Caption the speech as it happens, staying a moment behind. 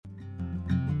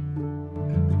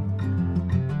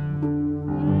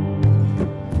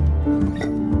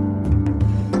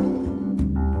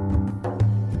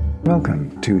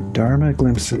Welcome to Dharma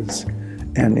Glimpses,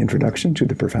 an introduction to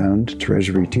the profound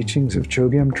treasury teachings of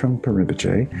Chogyam Trungpa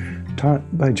Rinpoche, taught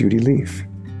by Judy Leaf.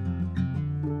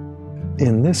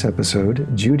 In this episode,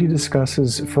 Judy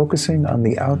discusses focusing on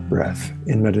the out-breath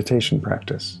in meditation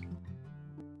practice.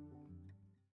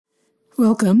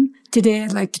 Welcome. Today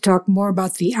I'd like to talk more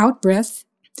about the out-breath.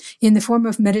 In the form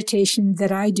of meditation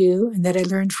that I do and that I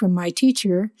learned from my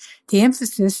teacher, the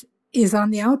emphasis is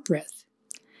on the out-breath.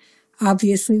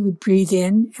 Obviously, we breathe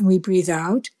in and we breathe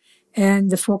out, and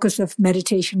the focus of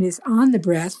meditation is on the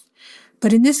breath.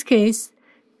 But in this case,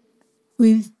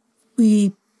 we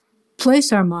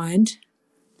place our mind,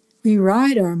 we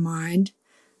ride our mind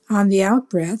on the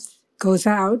out-breath, goes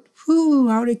out,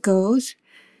 whoo, out it goes,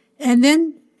 and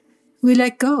then we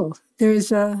let go.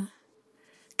 There's a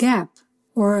gap,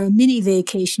 or a mini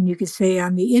vacation, you could say,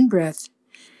 on the in-breath.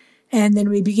 And then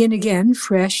we begin again,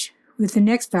 fresh, with the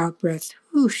next out-breath.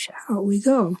 Whoosh, out we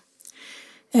go.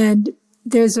 And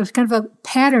there's a kind of a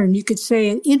pattern, you could say,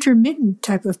 an intermittent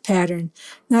type of pattern,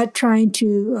 not trying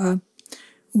to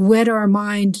wed our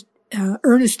mind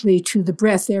earnestly to the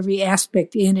breath, every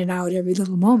aspect in and out, every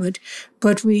little moment,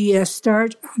 but we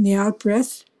start on the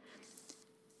out-breath,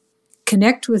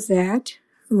 connect with that,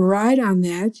 ride on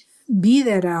that, be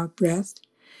that out-breath,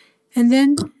 and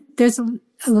then there's a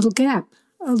little gap,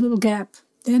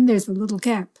 then there's a little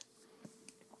gap.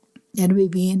 And we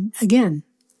begin again.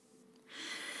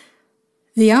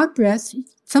 The out-breath,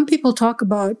 some people talk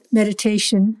about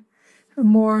meditation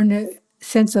more in a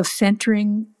sense of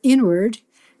centering inward,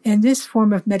 and this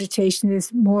form of meditation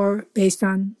is more based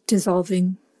on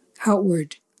dissolving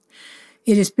outward.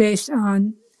 It is based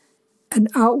on an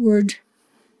outward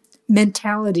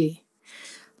mentality,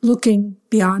 looking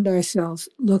beyond ourselves,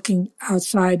 looking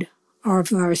outside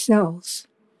of ourselves.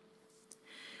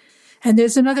 And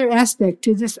there's another aspect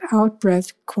to this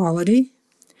out-breath quality,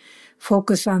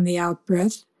 focus on the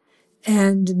out-breath,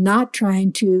 and not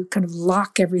trying to kind of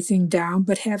lock everything down,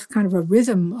 but have kind of a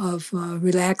rhythm of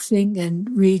relaxing and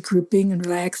regrouping and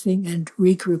relaxing and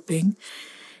regrouping.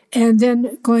 And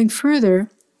then going further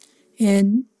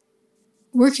in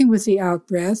working with the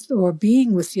out-breath or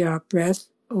being with the out-breath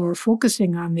or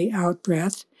focusing on the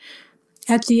out-breath,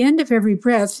 at the end of every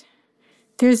breath,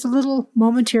 there's a little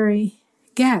momentary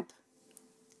gap.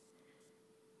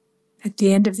 At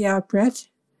the end of the out-breath,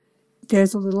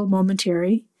 there's a little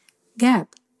momentary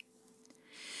gap.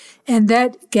 And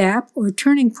that gap or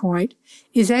turning point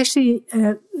is actually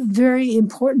a very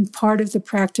important part of the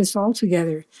practice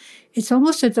altogether. It's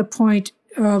almost at the point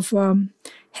of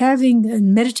having a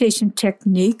meditation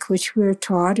technique, which we're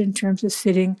taught in terms of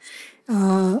sitting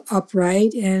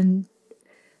upright and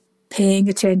paying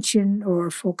attention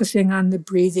or focusing on the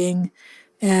breathing.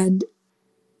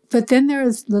 But then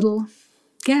there's little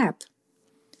gap.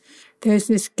 There's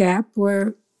this gap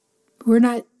where we're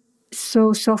not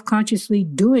so self-consciously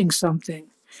doing something.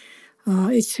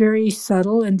 It's very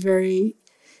subtle and very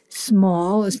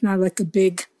small. It's not like a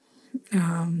big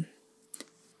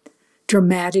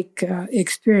dramatic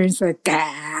experience like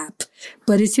gap,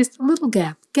 but it's just a little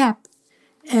gap.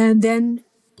 And then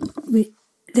we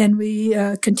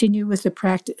continue with the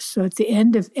practice. So at the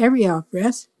end of every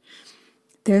out-breath,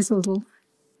 there's a little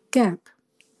gap.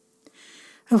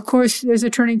 Of course, there's a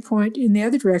turning point in the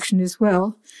other direction as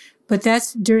well, but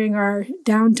that's during our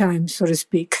downtime, so to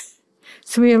speak.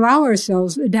 So we allow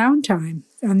ourselves a downtime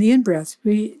on the in-breath.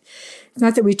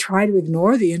 Not that we try to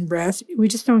ignore the in-breath, we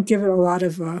just don't give it a lot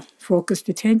of focused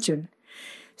attention.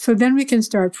 So then we can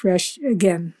start fresh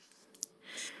again.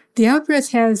 The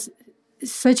out-breath has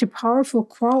such a powerful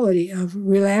quality of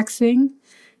relaxing,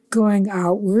 going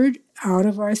outward, out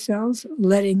of ourselves,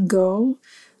 letting go,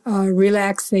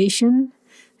 relaxation.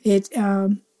 It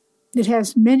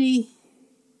has many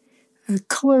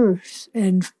colors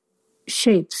and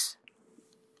shapes.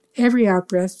 Every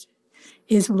out-breath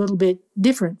is a little bit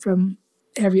different from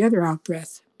every other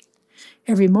out-breath.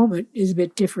 Every moment is a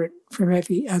bit different from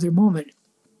every other moment.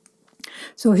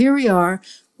 So here we are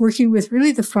working with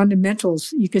really the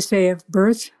fundamentals, you could say, of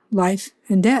birth, life,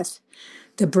 and death.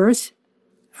 The birth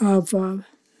of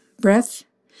breath,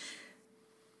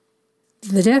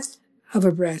 the death of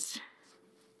a breath,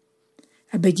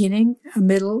 a beginning, a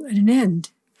middle, and an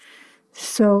end.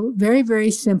 So very,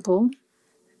 very simple,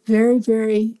 very,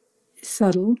 very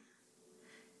subtle.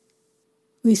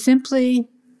 We simply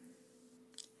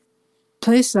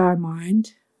place our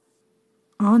mind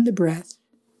on the breath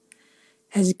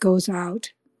as it goes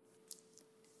out,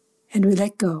 and we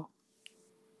let go.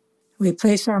 We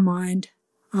place our mind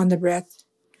on the breath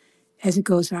as it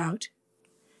goes out,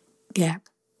 gap,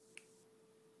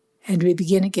 and we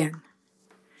begin again.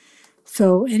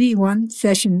 So any one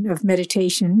session of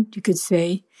meditation, you could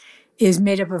say, is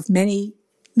made up of many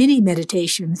mini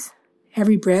meditations,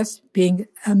 every breath being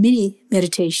a mini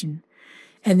meditation.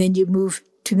 And then you move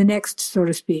to the next, so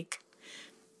to speak.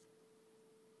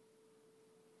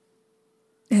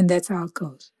 And that's how it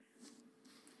goes.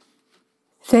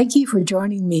 Thank you for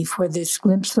joining me for this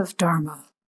glimpse of Dharma.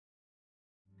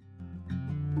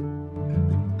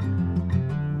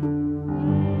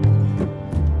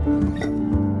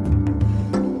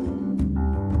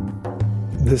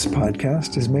 This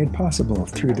podcast is made possible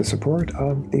through the support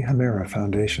of the Hemera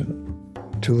Foundation.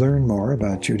 To learn more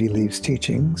about Judy Leaf's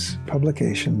teachings,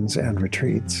 publications, and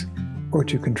retreats, or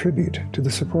to contribute to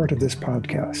the support of this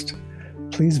podcast,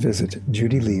 please visit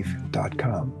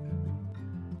judyleaf.com.